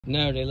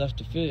No, they left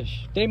the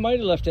fish. They might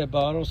have left that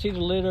bottle. See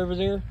the lid over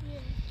there? Yeah.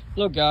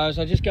 Look, guys,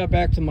 I just got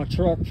back to my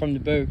truck from the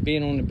boat,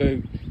 being on the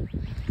boat.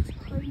 That's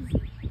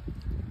crazy.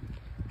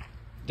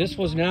 This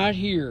was not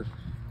here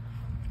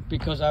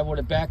because I would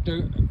have backed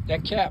over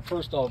that cap.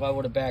 First off, I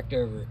would have backed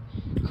over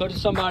it. Could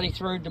have somebody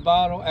thrown the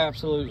bottle?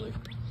 Absolutely.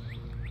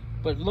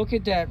 But look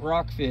at that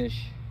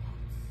rockfish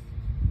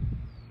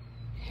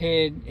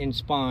head and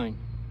spine.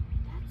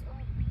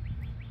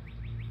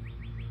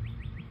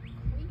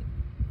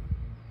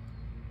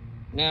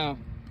 Now,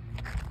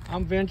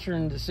 I'm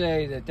venturing to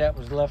say that that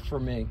was left for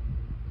me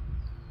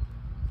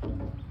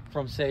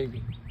from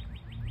Savvy.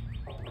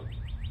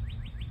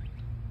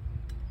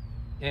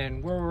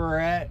 And where we're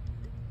at,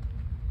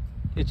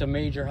 it's a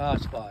major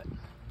hotspot.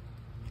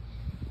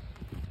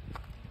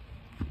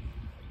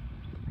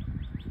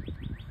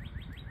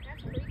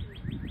 That's creepy.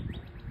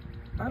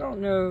 I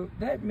don't know,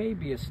 that may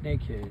be a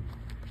snakehead.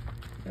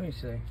 Let me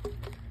see.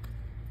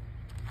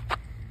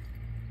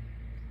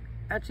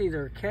 That's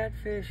either a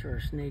catfish or a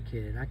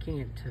snakehead. I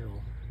can't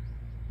tell.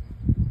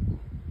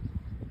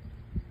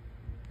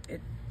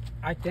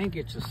 I think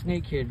it's a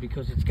snakehead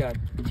because it's got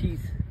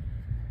teeth,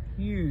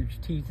 huge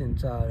teeth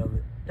inside of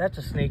it. That's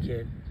a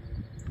snakehead.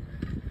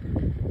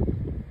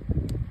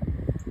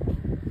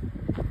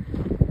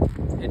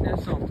 Isn't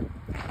that something?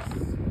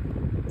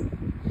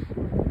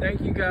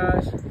 Thank you,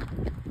 guys.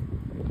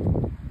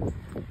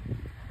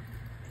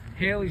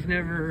 Haley's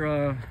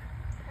never,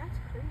 That's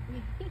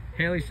creepy.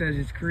 Haleigh says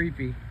it's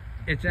creepy.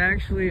 It's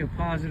actually a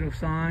positive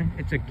sign.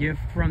 It's a gift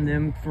from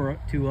them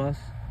to us.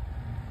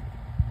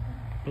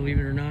 Believe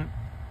it or not.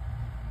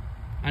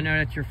 I know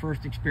that's your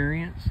first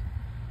experience,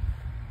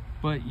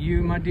 but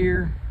you, my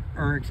dear,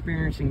 are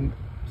experiencing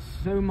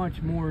so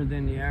much more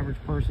than the average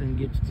person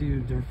gets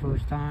to their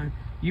first time.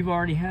 You've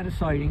already had a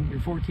sighting. You're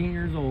 14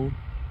 years old.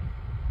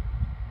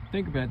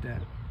 Think about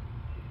that.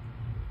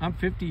 I'm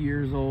 50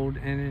 years old,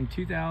 and in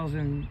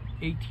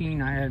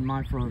 2018 I had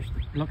my first.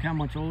 Look how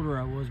much older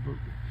I was, but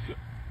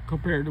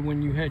compared to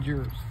when you had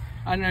yours.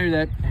 I know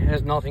that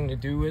has nothing to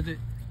do with it.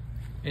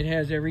 It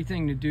has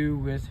everything to do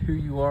with who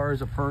you are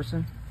as a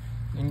person.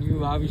 And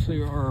you obviously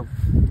are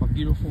a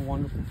beautiful,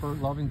 wonderful,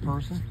 loving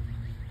person.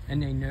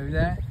 And they know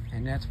that.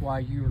 And that's why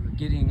you are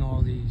getting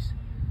all these,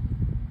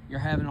 you're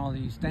having all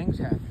these things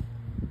happen.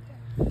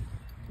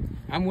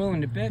 I'm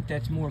willing to bet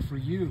that's more for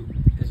you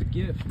as a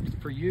gift. It's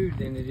for you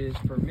than it is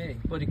for me.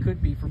 But it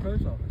could be for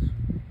both of us.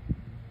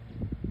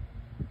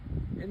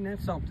 Isn't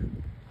that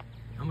something?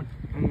 I'm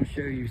gonna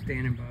show you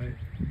standing by it.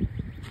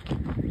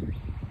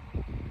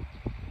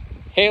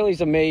 Haleigh's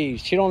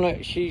amazed. She don't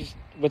know. She's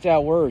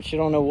without words. She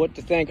don't know what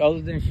to think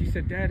other than she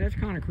said, "Dad, that's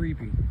kind of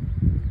creepy."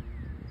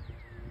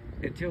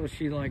 Until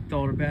she like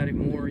thought about it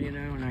more, you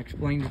know, and I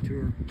explained it to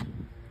her.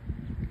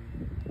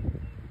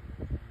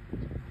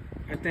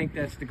 I think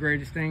that's the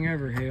greatest thing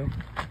ever, Hale.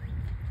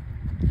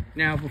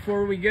 Now,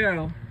 before we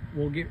go,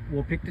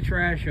 we'll pick the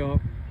trash up,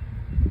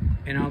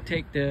 and I'll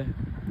take the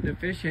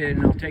fish head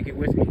and I'll take it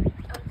with me.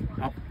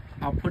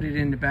 I'll put it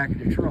in the back of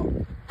the truck,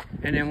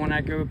 and then when I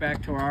go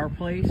back to our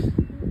place,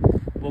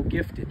 we'll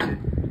gift it to,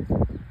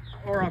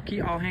 or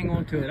I'll hang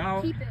on to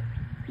it. Keep it.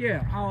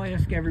 Yeah, I'll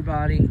ask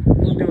everybody.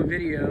 We'll do a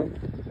video.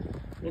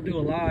 We'll do a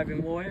live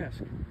and we'll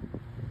ask.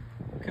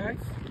 Okay?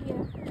 Yeah.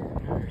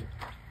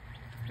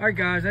 All right,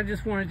 guys. I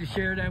just wanted to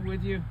share that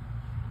with you.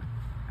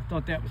 I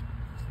thought that was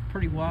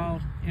pretty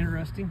wild,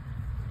 interesting.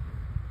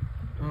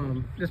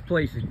 This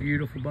place is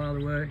beautiful, by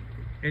the way.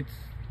 It's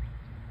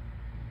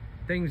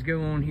things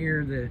go on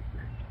here that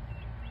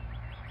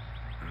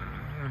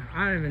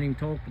I haven't even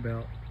talked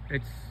about.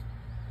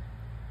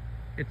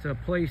 It's a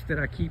place that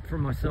I keep for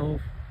myself.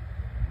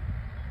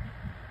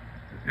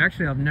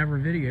 Actually, I've never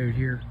videoed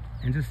here,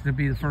 and this will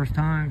be the first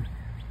time.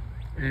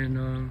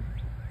 And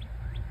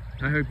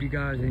I hope you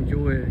guys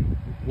enjoy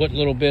what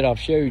little bit I've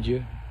showed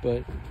you,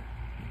 but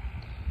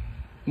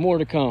more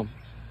to come.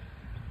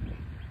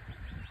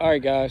 All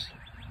right, guys.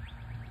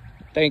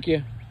 Thank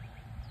you.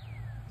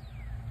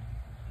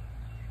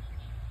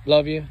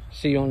 Love you.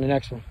 See you on the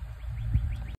next one.